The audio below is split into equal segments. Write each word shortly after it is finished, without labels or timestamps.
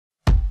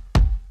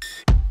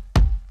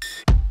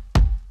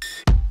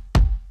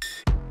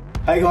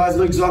Hey guys,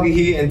 Luke Zoggy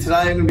here, and today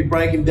I'm going to be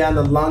breaking down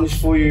the lunge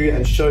for you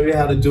and show you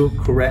how to do it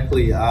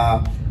correctly.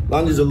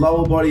 Lunge is a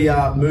lower body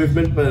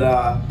movement,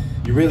 but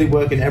you're really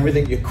working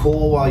everything, your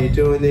core while you're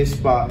doing this,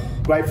 but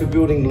great for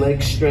building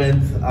leg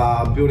strength,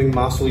 building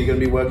muscle. You're going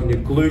to be working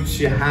your glutes,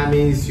 your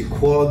hammies, your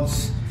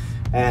quads,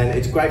 and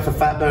it's great for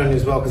fat burning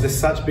as well because there's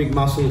such big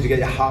muscles to get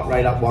your heart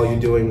rate up while you're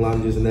doing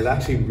lunges, and they're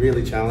actually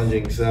really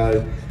challenging.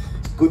 So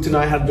it's good to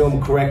know how to do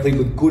them correctly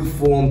with good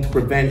form to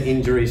prevent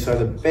injury. So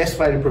the best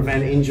way to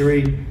prevent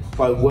injury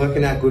by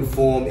working out good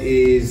form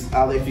is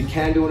if you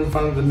can do it in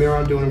front of the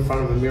mirror, doing it in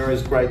front of a mirror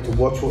is great to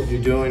watch what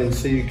you're doing and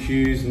see your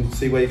cues and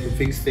see where you can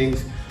fix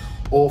things,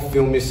 or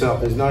film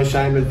yourself. There's no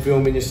shame in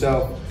filming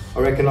yourself. I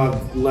reckon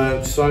I've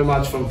learned so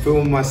much from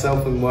filming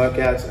myself in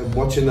workouts and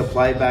watching the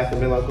playback and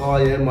being like, oh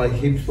yeah, my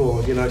hips,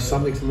 or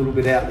something's a little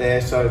bit out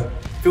there. So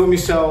film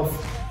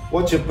yourself,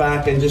 watch it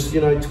back, and just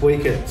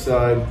tweak it.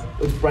 So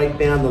let's break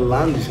down the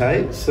lunge,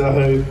 hey?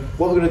 So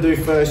what we're gonna do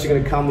first, you're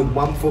gonna come with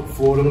 1 foot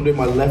forward. I'm gonna do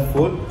my left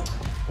foot.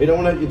 You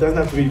don't want to, it doesn't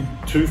have to be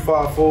too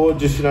far forward,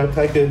 just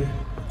take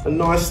a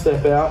nice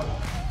step out.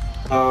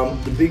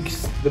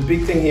 The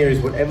big thing here is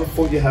whatever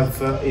foot you have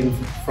in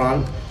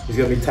front is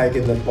going to be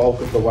taking the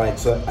bulk of the weight.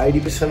 So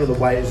 80% of the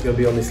weight is going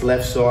to be on this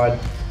left side.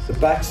 The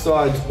back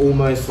side's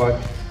almost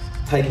like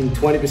taking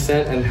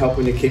 20% and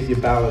helping to keep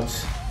your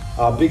balance.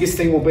 Biggest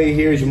thing will be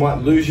here is you might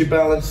lose your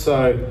balance.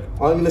 So I'm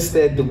going to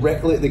stare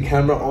directly at the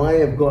camera. I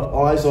have got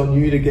eyes on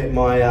you to get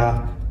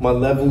my my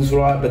levels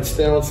right, but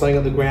stare on something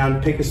on the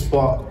ground, pick a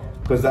spot,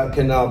 because that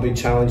can be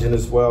challenging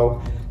as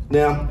well.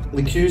 Now,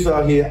 the cues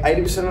are here,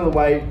 80% of the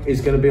weight is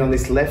going to be on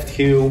this left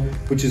heel,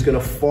 which is going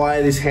to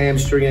fire this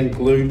hamstring and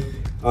glute.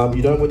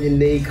 You don't want your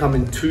knee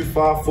coming too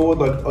far forward,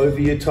 like over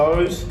your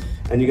toes,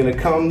 and you're going to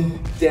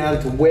come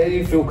down to where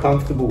you feel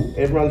comfortable.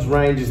 Everyone's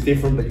range is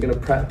different, but you're going to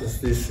practice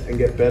this and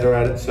get better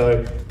at it.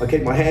 So I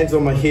keep my hands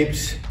on my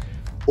hips,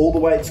 all the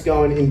weight's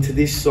going into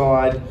this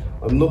side.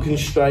 I'm looking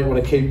straight,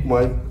 want to keep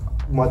my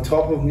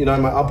top of,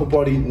 my upper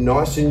body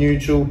nice and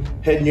neutral,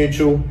 head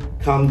neutral,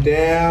 come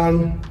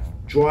down,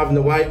 driving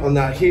the weight on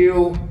that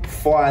heel,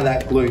 fire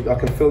that glute. I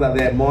can feel that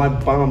there, my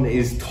bum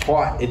is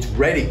tight, it's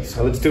ready.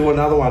 So let's do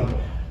another one.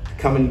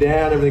 Coming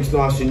down, everything's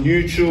nice and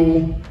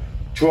neutral,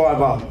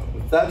 drive up.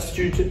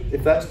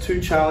 If that's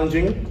too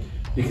challenging,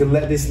 you can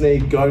let this knee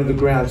go to the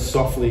ground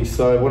softly.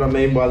 So what I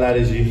mean by that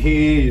is you're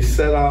here, you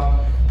set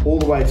up, all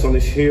the weight's on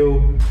this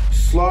heel,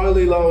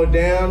 slowly lower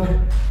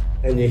down,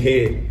 and you're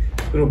here.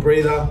 Little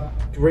breather,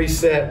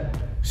 reset,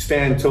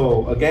 stand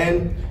tall.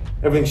 Again,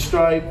 everything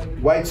straight,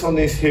 weights on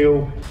this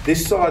heel,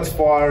 this side's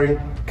firing,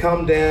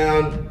 come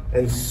down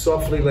and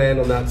softly land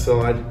on that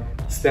side,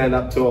 stand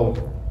up tall.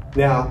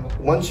 Now,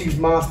 once you've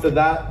mastered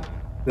that,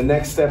 the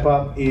next step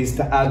up is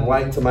to add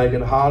weight to make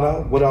it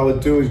harder. What I would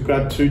do is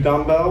grab 2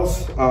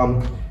 dumbbells,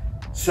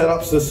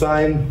 setup's the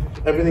same,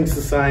 everything's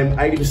the same,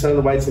 80% of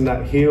the weight's in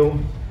that heel,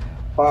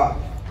 but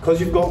because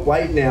you've got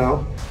weight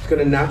now, it's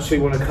going to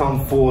naturally want to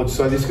come forward.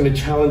 So this is going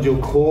to challenge your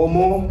core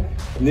more.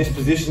 In this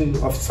position,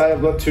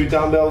 I've got 2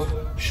 dumbbells,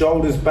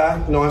 shoulders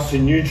back, nice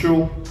and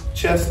neutral,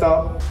 chest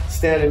up,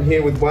 standing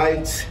here with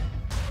weights,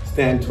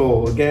 stand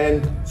tall.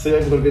 Again, see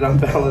I've got a bit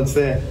unbalanced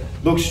there.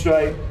 Look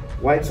straight,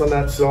 weights on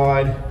that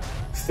side,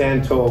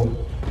 stand tall.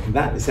 And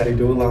that is how you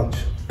do a lunge.